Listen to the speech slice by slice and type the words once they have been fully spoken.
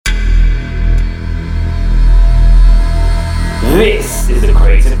This is the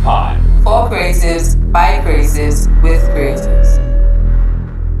Creative Pod. For creatives, by creatives, with creatives.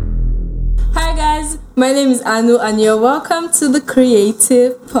 Hi guys, my name is Anu and you're welcome to the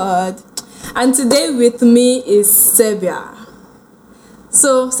Creative Pod. And today with me is Sebia.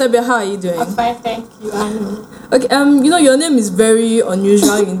 So Sebia, how are you doing? I'm fine, thank you, Anu. Okay, your name is very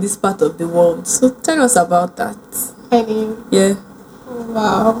unusual in this part of the world. So tell us about that. My name? Yeah.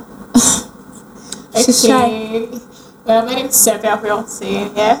 Wow. She's shy. Well, my name is Sebia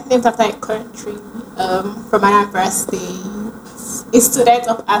Wilson, named after a country from Anambra State. A student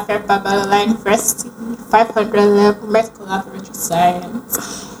of Alfred Babalola University, 500 level medical laboratory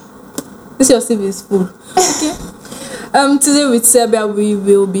science. This your CV is full. Okay. Today with Sebia, we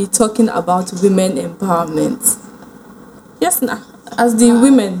will be talking about women empowerment. Yes, nah. As the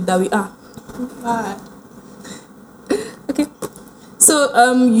women that we are. Wow. Okay. So,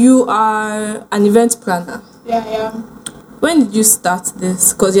 you are an event planner. Yeah, I am. When did you start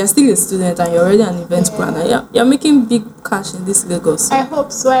this? Because you're still a student and you're already an event planner. You're making big cash in this Lagos. I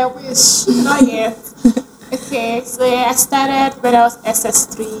hope so, I wish. Not yet. Okay, so I started when I was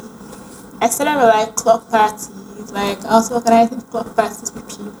SS3. I started with like club parties. Like I was organizing club parties with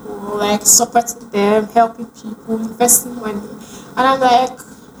people, like supporting them, helping people, investing money. And I'm like,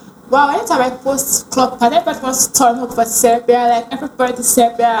 wow, anytime I post club party, everybody wants to turn up for Serbia, like everybody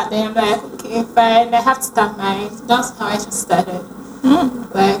Serbia, and then I'm like, okay, fine, I have to start mine. That's how I just started.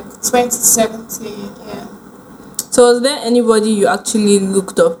 Like 2017, yeah. So was there anybody you actually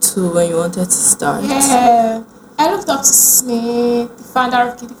looked up to when you wanted to start? Yeah. I looked up to Smith, the founder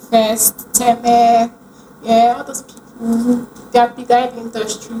of Giddy Fest, Teme, all those people. They are bigger in the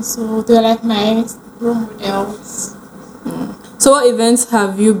industry, so they're like my role models. So what events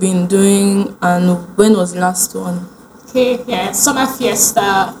have you been doing and when was the last one? Okay, yeah, Summer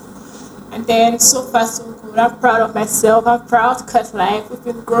Fiesta. And then so far so good. I'm proud of myself. I'm proud because like we've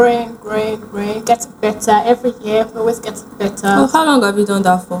been growing, getting better every year. We're always getting better. Oh, how long have you done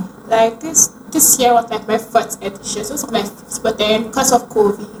that for? Like this year was like my fourth edition. So it's my fifth, but then because of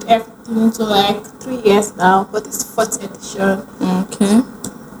COVID, everything into like 3 years now. But it's fourth edition. Okay.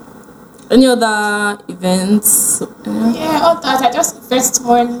 Any other events? Yeah, all that. I just invest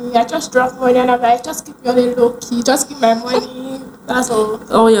money. I just drop money, and I'm like, just keep me on a low key. Just keep my money. That's all.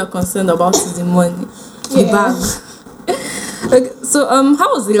 All you're concerned about is the money, the bag. Okay, so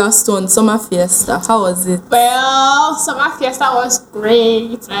how was the last one, Summer Fiesta? How was it? Well, Summer Fiesta was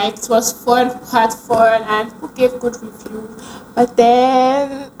great. Like it was fun, had fun, and people gave good review. But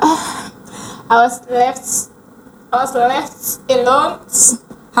then I was left alone.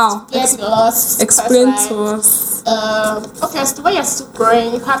 How? Get lost. Explain Like, to us. Okay, so when you're still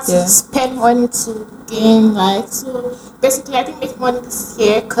growing, you have to spend money to gain. Like, so basically, I didn't make money this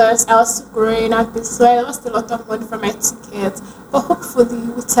year because I was still growing up, so I lost a lot of money from my tickets. But hopefully,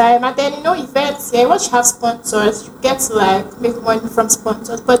 with time, and then events, once you have sponsors, you get to like make money from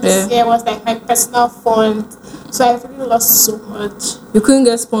sponsors. But this year was like my personal fund, so I really lost so much. You couldn't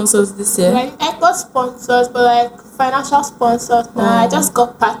get sponsors this year? Like, I got sponsors, but like financial sponsors. Nah, I just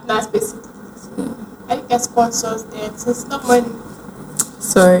got partners basically. I didn't get sponsors then, so it's not money.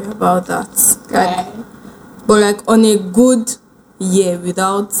 Sorry about that. But like on a good year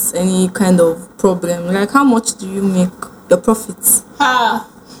without any kind of problem, like how much do you make your profits? I'm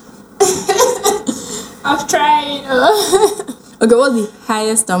trying. Okay, what's the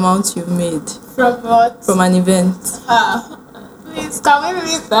highest amount you've made? From what? From an event. Please, can we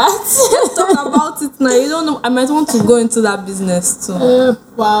read that? Let's talk about it now. You don't know. I might want to go into that business too.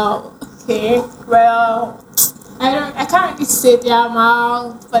 Wow. Okay. Well, I can't really say the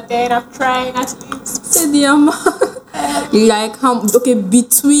amount, but then I'm trying at least. Say the amount. Like how? Okay,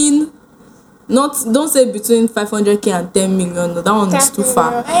 between. Don't say between 500k and 10 million. No, that one is too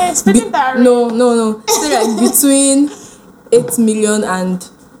far. No. Say like between 8 million and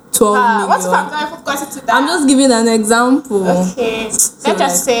 12 million. What if I'm not even got into that? I'm just giving an example. Okay. Let's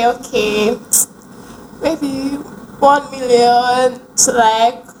just say, okay, maybe 1 million to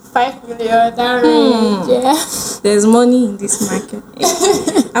like 5 million, that range, yeah. There's money in this market.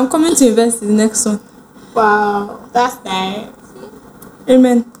 I'm coming to invest in the next one. Wow, that's nice.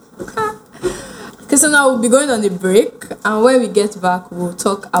 Amen. Okay, so now we'll be going on a break, and when we get back, we'll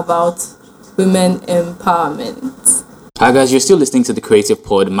talk about women empowerment. Hi guys, you're still listening to the Creative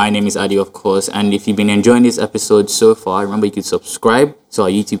Pod. My name is Adi, of course, and if you've been enjoying this episode so far, remember you can subscribe to our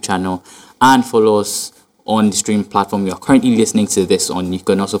YouTube channel and follow us on the stream platform you are currently listening to this on. You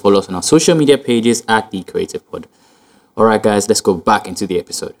can also follow us on our social media pages at the Creative Pod. Alright guys, let's go back into the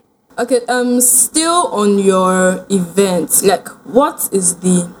episode. Okay, still on your events, like what is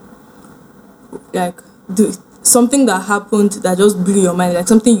the something that happened that just blew your mind, like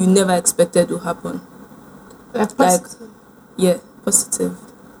something you never expected to happen. Like positive. Yeah, positive.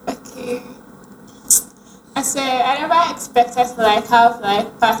 Okay. I say I never expected to like have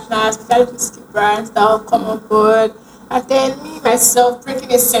like partners, especially whiskey brands that will come on board. And then me myself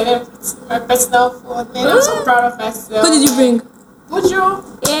bringing a celebrity, my personal phone. Man, I'm so proud of myself. Who did you bring? Buju.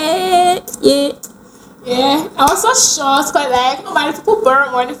 Yeah. Yeah, I was so shocked because like normally people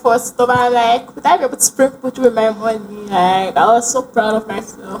borrow money for stuff and I'm like, would I be able to bring Buju with my money? Like I was so proud of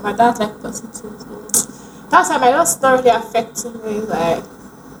myself. My dad's like positive. So that's why my last not really affecting me, like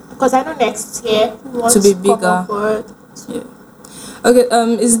because I know next year who wants to be come bigger. on board. Yeah.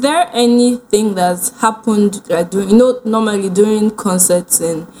 Okay. Is there anything that's happened like during normally during concerts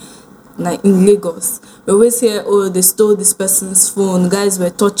in Lagos? We always hear, oh, they stole this person's phone. Guys were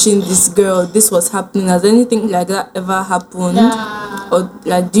touching this girl. This was happening. Has anything like that ever happened? Yeah. Or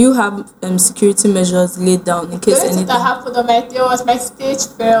like, do you have security measures laid down in case The only anything? thing that happened on my day was my stage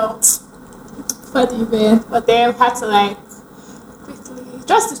fell for the event, but then we had to like quickly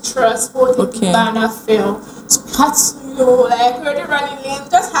just the trust for the banner fell. So we had to, like already running in,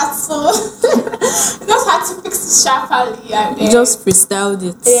 just had to fix it sharply and then You just freestyled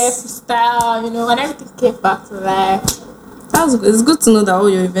it. yeah, freestyle, and everything came back to life. It's good to know that all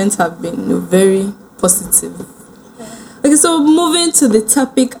your events have been very positive. Okay, so moving to the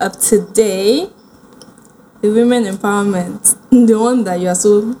topic of today, the women empowerment, the one that you are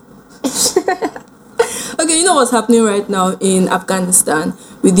so. Okay, you know what's happening right now in Afghanistan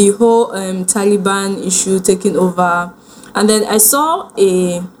with the whole Taliban issue taking over, and then I saw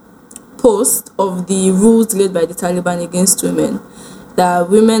a post of the rules laid by the Taliban against women, that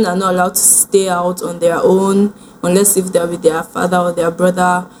women are not allowed to stay out on their own unless if they're with their father or their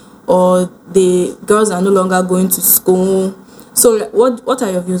brother, or the girls are no longer going to school. So like, what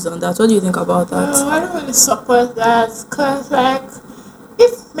are your views on that? What do you think about that? I don't really support that because like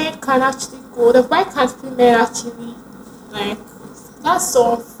if men can actually go, then why can't women actually like? That's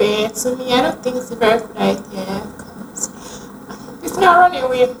so unfair to me. I don't think it's a very good idea. If me, I run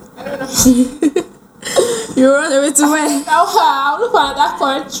away. I don't know. You run away to where? I'll look for another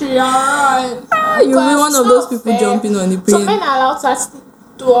country. I'll run. You'll be one of those people jumping on the plane. So men are allowed to actually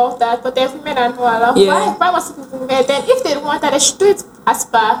do all that, but then women are not allowed. Yeah. Why must it be women? Then if they want that, they should do it as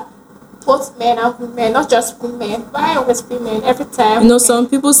per both men and women, not just women. Why always women every time? Some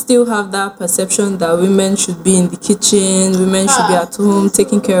people still have that perception that women should be in the kitchen, women should be at home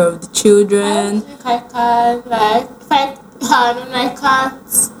taking care of the I children. don't think I can. Like, if I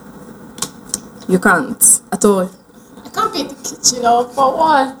can't. You can't at all. I can't be in the kitchen, for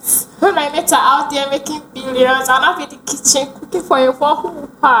what? When my mates are out there making billions, I'll not be in the kitchen cooking for you for who?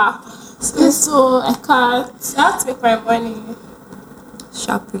 So I can't. I have to make my money.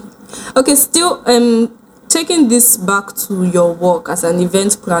 Sharply. Okay, still taking this back to your work as an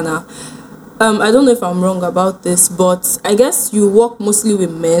event planner. I don't know if I'm wrong about this, but I guess you work mostly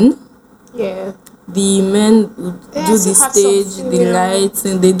with men. Yeah. The men do the stage, the lights,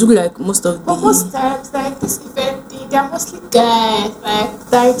 and they do like most of the. But most times, like this event thing, they're mostly guys, like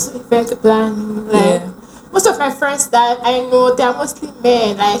that to event planning. Like most of my friends that I know, they're mostly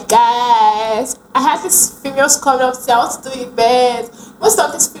men, like guys. I had these females coming up, say I want to do events. Most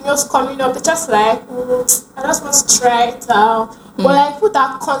of these females coming up, they're just like, I just want to try it out. But like people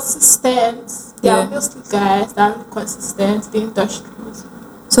that are consistent, they are mostly guys that are consistent in the industries.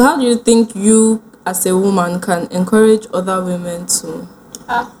 So how do you think you as a woman can encourage other women to?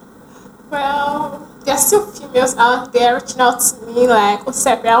 Well, there are still females out there reaching out to me like, oh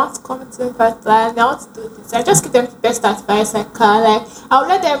Sabri, I want to come into Impact Land, I want to do this. I just give them the best advice I can. Like I'll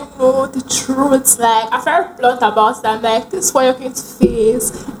let them know the truth. Like I'm very blunt about them. Like this is what you're going to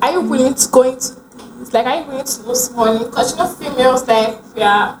face. Are you willing to go into this? Like are you willing to lose money? Because females like we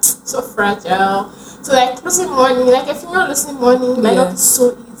are so fragile. So like losing money, like a female losing money might not be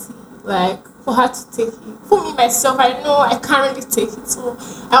so easy. Like for her to take it. For me myself, I know I can't really take it. So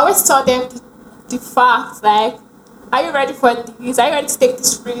I always tell them the facts, like, are you ready for this? Are you ready to take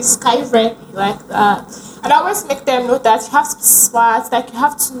this risk? Are you ready? Like that. And I always make them know that you have to be smart, like you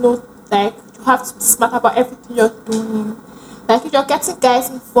have to know, like you have to be smart about everything you're doing. Like if you're getting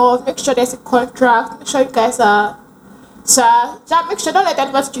guys involved, make sure there's a contract, make sure you guys are make sure don't let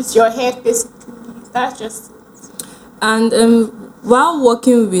anybody use your head basically. That's just it. And while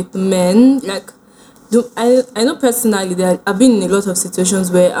working with men, like I know personally that I've been in a lot of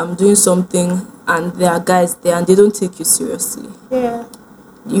situations where I'm doing something and there are guys there and they don't take you seriously. Yeah.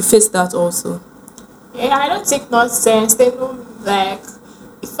 You face that also? Yeah, I don't take nonsense. They know me. Like,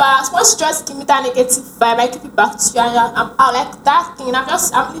 if once you just give me that negative vibe, I give it back to you and I'm like that thing.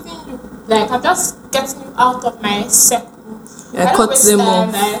 I'm leaving you Like, I'm just getting you out of my circle. Yeah, I don't cut waste them time.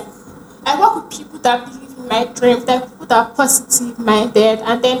 off. Like, I work with people that believe in my dreams, that people that are positive minded,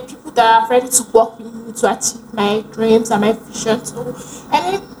 and then people that are ready to work with me to achieve my dreams and my vision. So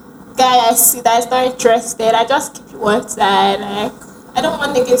any guy I see that is not interested, I just keep you one side. Like, I don't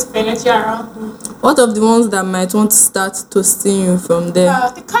want negative energy around me. What of the ones that might want to start toasting you from there?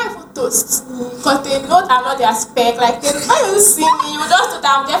 They can't even toast me because they know I'm not their spec. Like, they don't even see me. You just know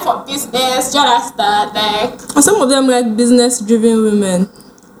that I'm there for business. Do you understand? Like, And some of them like business-driven women.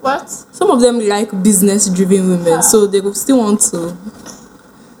 what? Some of them like business-driven women, so they will still want to.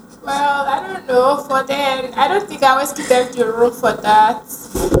 Well, I don't know. For them, I don't think I always give them the room for that.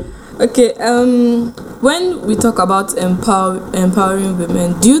 Okay, when we talk about empowering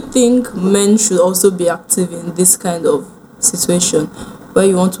women, do you think men should also be active in this kind of situation where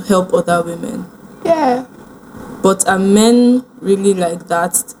you want to help other women? Yeah. But are men really like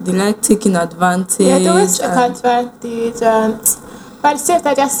that? They like taking advantage. Yeah, they always take and- advantage, and but at the same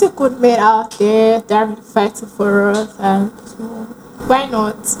time, there are still good men out there that are really fighting for us, and so why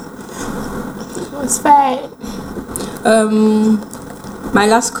not? It's fine. My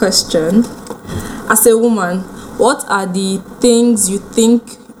last question. As a woman, what are the things you think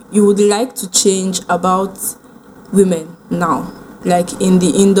you would like to change about women now? Like in the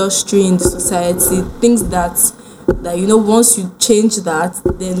industry, in the society, things that you know, once you change that,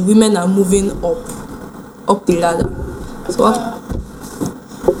 then women are moving up the ladder. So what?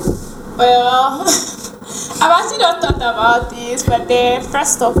 Well, I've actually not thought about this, but then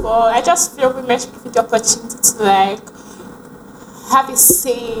first of all, I just feel women should give the opportunity to like have a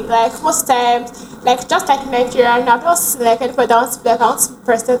say. Like most times, like just like Nigeria, and I've not seen like anybody that wants to be like I want to be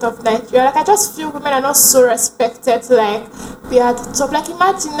president of Nigeria. Like I just feel women are not so respected to like be at the top. Like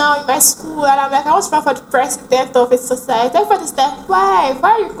imagine now in my school, and I'm like I want to run for the president of a society. Everybody's like, why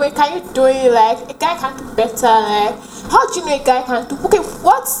are you going? Can you do it? Like a guy can do better. Like how do you know a guy can do? Okay,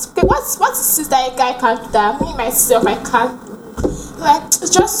 what's is that a guy can't do that me myself I can't do? Like it's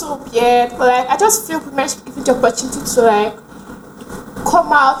just so weird. But like I just feel women should be given the opportunity to like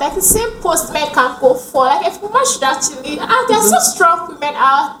come out, like the same post men can go for. Like if women should actually, there's so strong women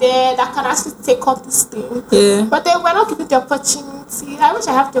out there that can actually take up this thing. Yeah. But they were not given the opportunity. I wish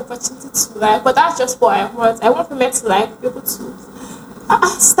I have the opportunity to like, but that's just what I want. I want women to like be able to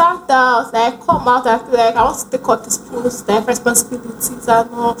stand out, like come out and feel like I want to take up this post, like responsibilities and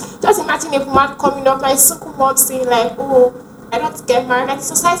all. Just imagine a woman coming up like a single mom saying like, oh, I don't want to get married. Like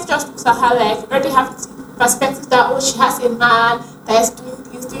society just looks at her like already have perspective that she has a man that is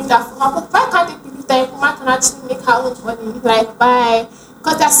doing that for her. But why can't they believe that a woman can actually make her own money? Like why?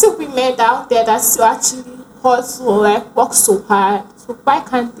 Because there's still women out there that still actually hustle, like work so hard. So why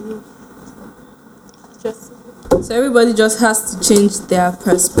can't they? So everybody just has to change their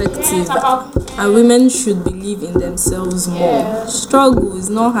perspective, Yes, about women. and women should believe in themselves more. Yeah. Struggle is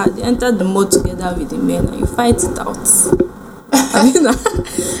not hard. You enter the mud together with the men and you fight it out. I mean,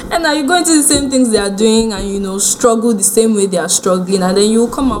 and now you go into the same things they are doing, and you know struggle the same way they are struggling, and then you will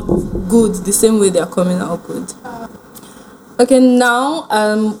come out good the same way they are coming out good. Okay, now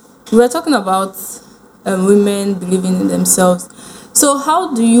we're talking about women believing in themselves. So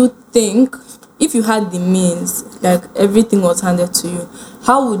how do you think, if you had the means, like everything was handed to you,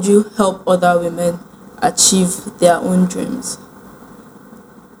 how would you help other women achieve their own dreams?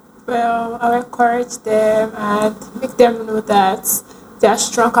 Well, I'll encourage them and make them know that they are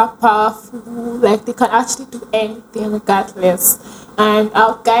strong and powerful, like they can actually do anything regardless. And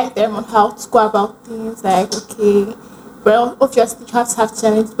I'll guide them on how to go about things, like, okay, well, obviously you have to have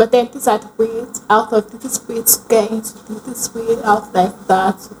challenges, but then these are the ways out of this way to get into this way out like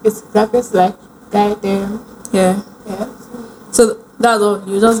that. So basically, I just like guide them. Yeah. Yeah. So that's all.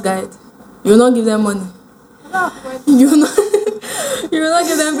 You just guide. You will not give them money. No, You will not. You will not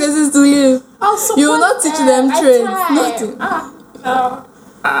give them places to live. You will not teach them trades. Nothing. No.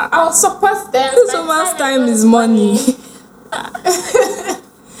 I'll support them. So much time is money.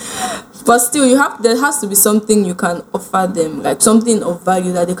 But still, there has to be something you can offer them, like something of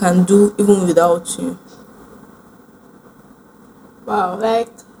value that they can do even without you. Wow, like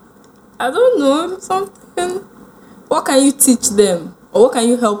I don't know, something. What can you teach them, or what can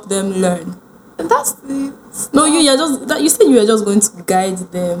you help them learn? and that's the No, you said you were just going to guide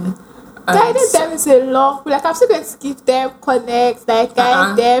them. guiding them is a lot. Like I'm still going to give them connect, like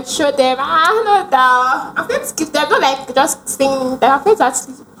guide them, show them. No doubt. I'm going to give them, not like just sing. Like I'm going to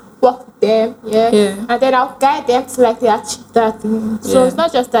actually work with them, Yeah. and then I'll guide them to like they achieve that thing. So Yeah. it's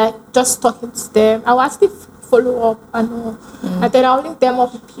not just like just talking to them. I'll actually follow up and all. And then I'll link them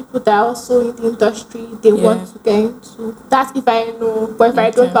up with people that are also in the industry they want to get into. That's if I know. But if I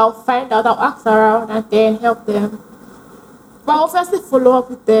don't, I'll find out, I'll ask around and then help them. But I'll obviously follow up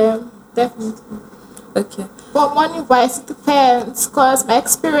with them, definitely. Okay. But money-wise, it depends. Because my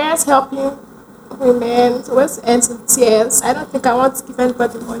experience helping women always ends in tears. I don't think I want to give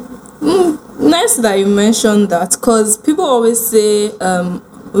anybody money. Nice that you mentioned that, because people always say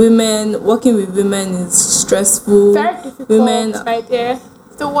working with women is stressful. Very difficult, my dear.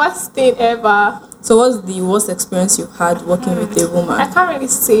 It's the worst thing ever. So what's the worst experience you've had working with a woman? I can't really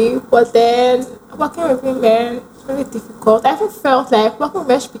say, but then working with women is really difficult. I even felt like working with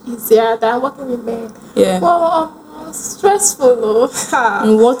men should be easier than working with men. Yeah. Well, stressful though.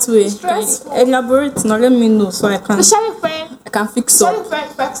 In what way? Stressful. Elaborate. Now let me know so I can. Especially when I can fix up.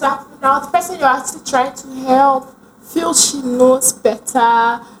 for example, now the person you're actually trying to help feels she knows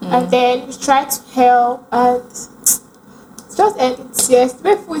better, and then you try to help, and it's just ending tears. The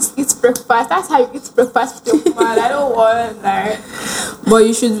way people eat breakfast, that's how you eat breakfast with your woman. I don't want like. But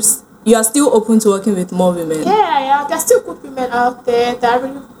you are still open to working with more women. Yeah. There's still good women out there that are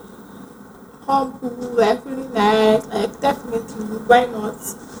really humble, like really nice, like definitely. Why not?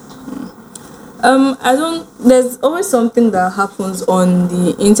 There's always something that happens on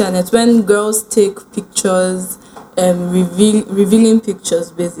the internet when girls take pictures, revealing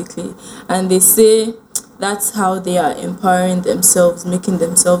pictures basically, and they say that's how they are empowering themselves, making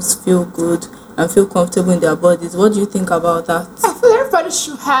themselves feel good and feel comfortable in their bodies. What do you think about that? I feel everybody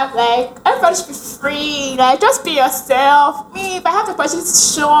should be free, just be yourself. Me, if I have the opportunity to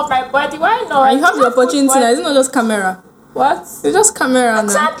show off my body, why not? And you have the opportunity now, it's not just camera. What? It's just camera now.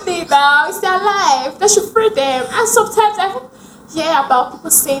 Exactly, now it's their life. They should free them. And sometimes I hear about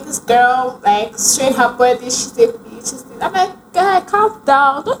people saying this girl showing her body, she's a bitch. I'm like, guy, calm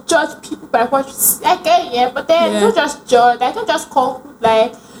down. Don't judge people by what you see. I get it, but then don't just judge. Don't just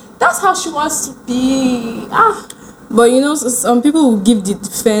conclude that's how she wants to be. But some people will give the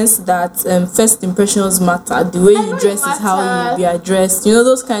defense that first impressions matter. The way you dress is how you are dressed.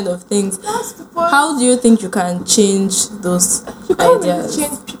 Those kind of things. How do you think you can change those you can't ideas? Really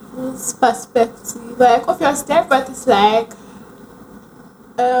change people's perspective. Obviously, everybody's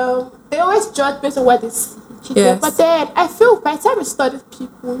they always judge based on what they see. Yes. But then I feel by the time you study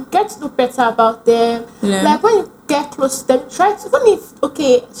people, you get to know better about them. Yeah. When you get close to them, try to, even if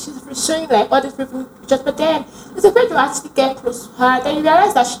she's showing all these people pictures, but then there's a way you actually get close to her, then you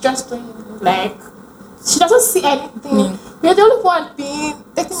realize that she's just doing she doesn't see anything. We're the only one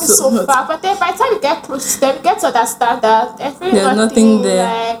taking me so far, but then by the time you get close to them, you get to understand that there's nothing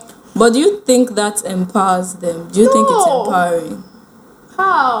there. But do you think that empowers them? Do you think it's empowering?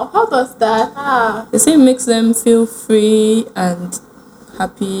 How does that? They say it makes them feel free and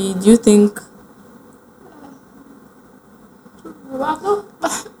happy. Do you think?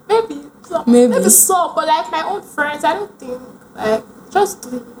 Maybe so, but my own friends, I don't think just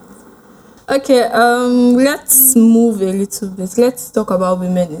do it. Okay, let's move a little bit. Let's talk about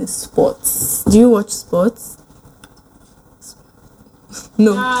women in sports. Do you watch sports?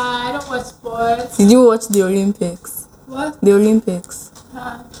 No. I don't watch sports. Did you watch the Olympics? What? The Olympics.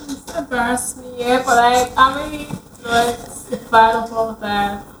 It's embarrassed me, but I'm really not a fan of all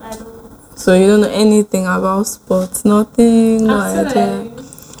that. I don't. So you don't know anything about sports? Nothing? No idea.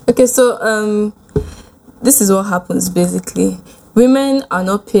 Okay, so this is what happens basically. Women are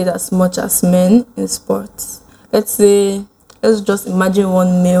not paid as much as men in sports. Let's just imagine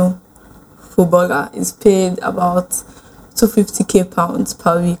one male footballer is paid about £250,000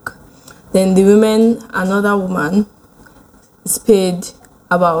 per week. Then the women, another woman, is paid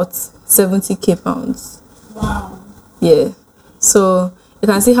about £70,000. Wow. Yeah. So you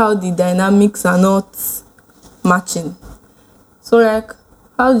can see how the dynamics are not matching. So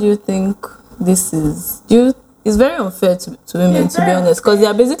how do you think this is? It's very unfair to women, to be honest, because they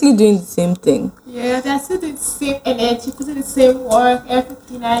are basically doing the same thing. Yeah, they're still doing the same energy, putting the same work,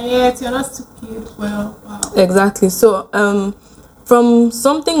 everything, and yet you're not still paid well. Wow. Exactly. So from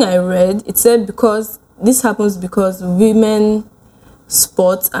something I read, it said this happens because women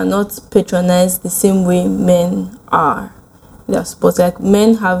sports are not patronized the same way men are. Their sports,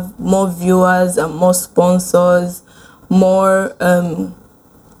 men have more viewers and more sponsors, more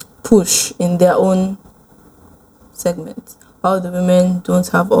push in their own segment, while the women don't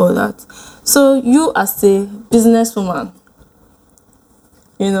have all that. So you, as a businesswoman,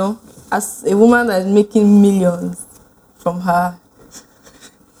 as a woman that's making millions from her,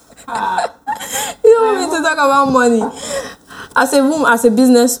 you don't want me to talk about money. As a woman, as a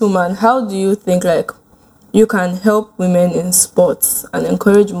businesswoman, how do you think you can help women in sports and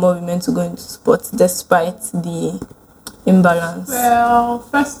encourage more women to go into sports despite the imbalance? Well,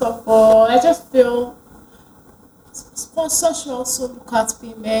 first of all, I just feel sponsors should also look at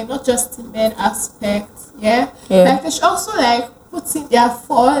women, not just the men aspect. Yeah. Like they should also like put in their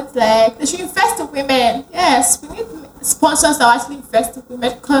effort. Like they should invest in women. Yes, we need sponsors that actually invest in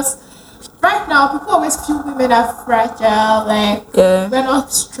women, because right now people always feel women are fragile. Like we're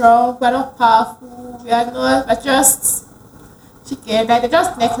not strong, we're not powerful, we're just chicken. Like they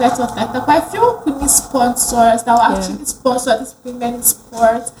just neglect us like that. But I feel we need sponsors that will actually sponsor these women in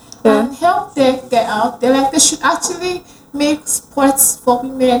sports and help them get out there. Like they should actually make sports for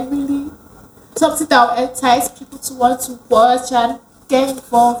women really something that will entice people to want to watch and get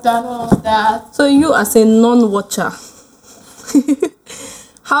involved and all of that. So you as a non-watcher,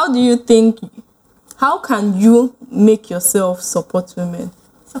 how can you make yourself support women?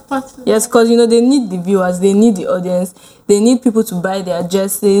 Yes, because they need the viewers, they need the audience, they need people to buy their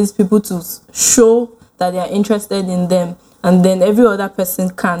jerseys, people to show that they are interested in them, and then every other person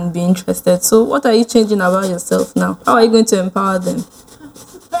can be interested. So what are you changing about yourself now? How are you going to empower them?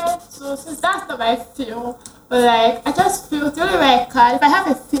 So since that's not my field, but like I just feel the only way I can, if I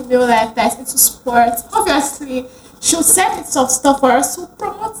have a female like that's into sports, obviously she'll send me some stuff for us to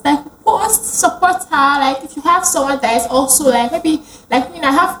promote, like post, support her. Like if you have someone that is also like maybe like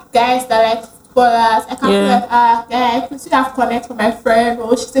I have guys that like footballers, I can be like I can still have connect with my friend,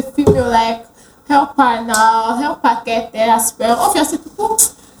 or she's a female, like help her now, help her get there as well. Obviously people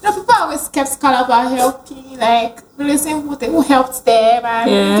are always skeptical about helping, like releasing who helped them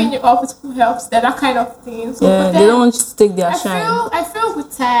and giving you up with who helps them, that kind of thing. So they don't want you to take their shine. I feel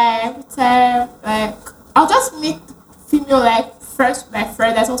with time, like I'll just make female like friends with my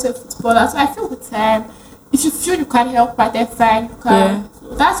friend that's also a footballer. So I feel with time, if you feel you can help her, then fine, you can.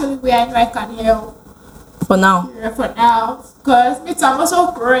 So that's the only way I know I can help. For now. Yeah, for now. Because me too, I'm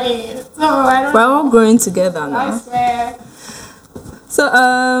also growing. So I don't know. We're all growing together now. I swear. So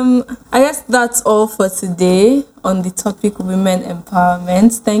I guess that's all for today on the topic women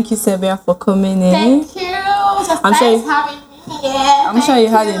empowerment. Thank you, Sebia, for coming in. Thank you. I'm sure having me here. I'm sure you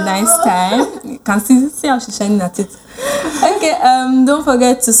had a nice time. You can see how she's shining at it. Okay, don't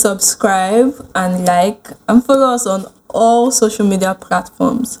forget to subscribe and like and follow us on all social media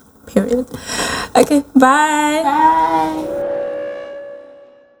platforms. Period. Okay, bye. Bye.